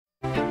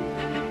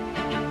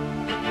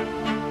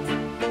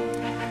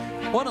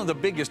One of the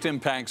biggest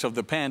impacts of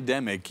the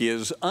pandemic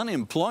is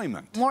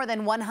unemployment. More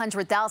than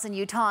 100,000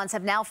 Utahns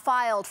have now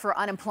filed for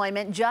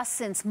unemployment just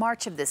since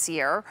March of this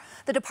year.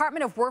 The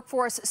Department of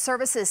Workforce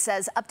Services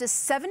says up to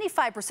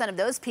 75% of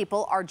those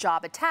people are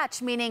job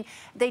attached, meaning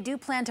they do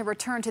plan to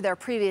return to their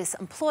previous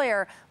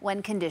employer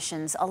when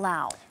conditions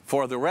allow.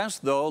 For the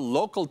rest, though,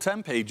 local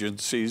temp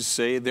agencies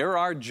say there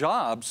are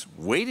jobs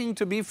waiting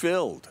to be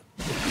filled.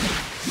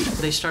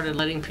 They started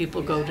letting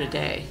people go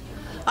today.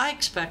 I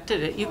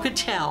expected it, you could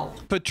tell.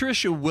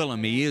 Patricia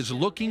Willamy is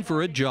looking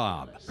for a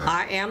job.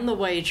 I am the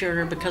wage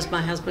earner because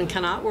my husband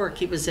cannot work.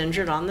 He was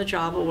injured on the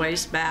job a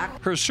ways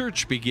back. Her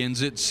search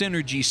begins at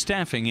Synergy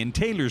Staffing in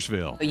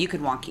Taylorsville. You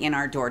could walk in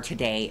our door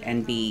today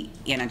and be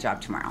in a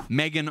job tomorrow.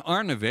 Megan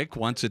Arnovic,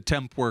 once a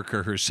temp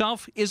worker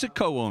herself, is a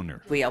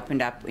co-owner. We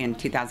opened up in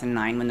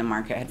 2009 when the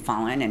market had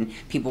fallen and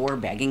people were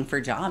begging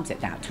for jobs at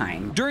that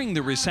time. During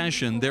the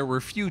recession, there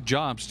were few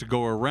jobs to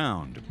go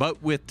around,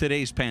 but with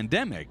today's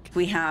pandemic,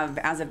 We have,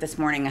 as of this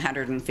morning,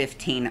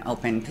 115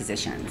 open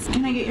positions.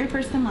 Can I get your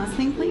first and last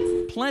name,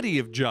 please? plenty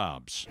of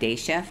jobs. Day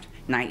shift,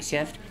 night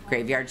shift,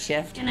 graveyard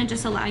shift. And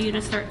just allow you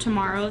to start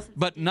tomorrow.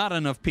 But not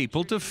enough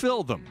people to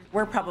fill them.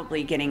 We're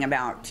probably getting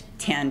about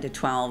 10 to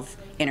 12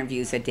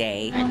 interviews a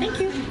day. Thank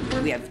you.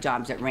 We have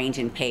jobs that range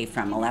in pay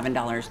from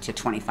 $11 to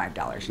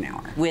 $25 an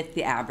hour, with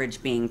the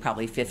average being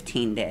probably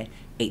 $15 to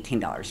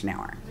 $18 an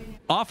hour.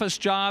 Office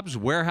jobs,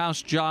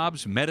 warehouse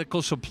jobs,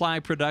 medical supply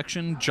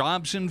production,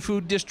 jobs in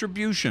food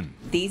distribution.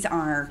 These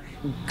are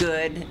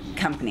good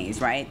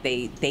companies, right?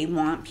 They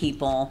want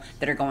people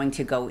that are going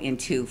to go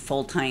into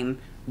full-time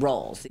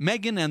roles.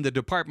 Megan and the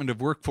Department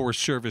of Workforce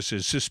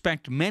Services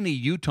suspect many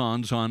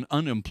Utahns on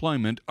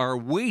unemployment are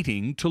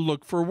waiting to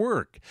look for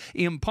work,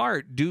 in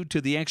part due to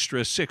the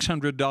extra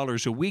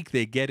 $600 a week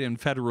they get in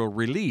federal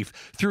relief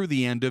through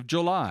the end of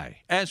July,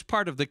 as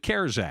part of the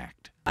CARES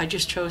Act. I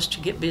just chose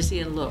to get busy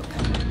and look.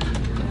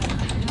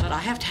 But I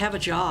have to have a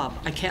job.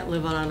 I can't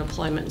live on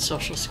unemployment and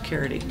Social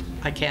Security.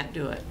 I can't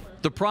do it.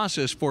 The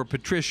process for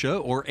Patricia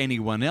or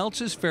anyone else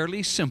is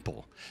fairly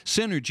simple.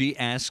 Synergy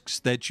asks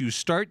that you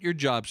start your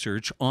job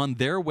search on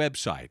their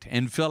website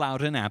and fill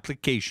out an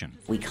application.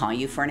 We call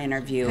you for an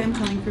interview. I'm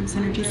calling from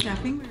Synergy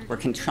Staffing. We're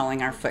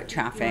controlling our foot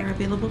traffic. We're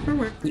available for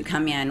work. You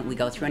come in, we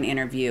go through an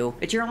interview,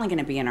 but you're only going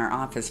to be in our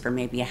office for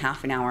maybe a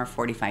half an hour,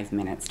 45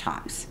 minutes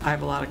tops. I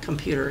have a lot of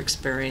computer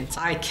experience.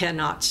 I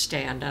cannot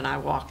stand and I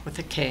walk with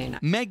a cane.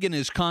 Megan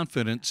is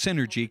confident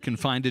Synergy can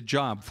find a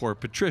job for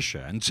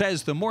Patricia and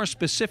says the more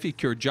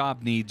specific your job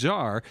needs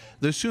are,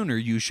 the sooner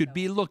you should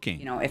be looking.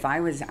 You know, if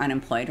I was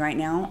unemployed right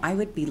now, I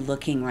would be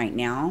looking right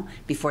now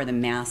before the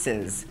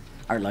masses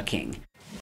are looking.